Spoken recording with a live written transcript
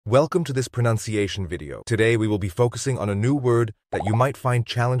Welcome to this pronunciation video. Today we will be focusing on a new word that you might find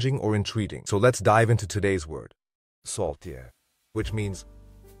challenging or intriguing. So let's dive into today's word. Solte-a, which means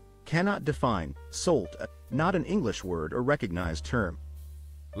Cannot define. Solte-a, not an English word or recognized term.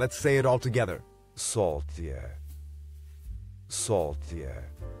 let's say it all together. Solte-a. Solte-a.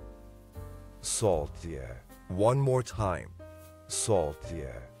 Solte-a. One more time.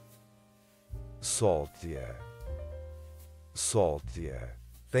 Solte-a. Solte-a. Solte-a.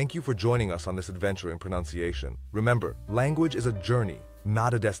 Thank you for joining us on this adventure in pronunciation. Remember, language is a journey,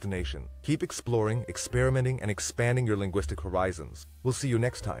 not a destination. Keep exploring, experimenting, and expanding your linguistic horizons. We'll see you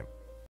next time.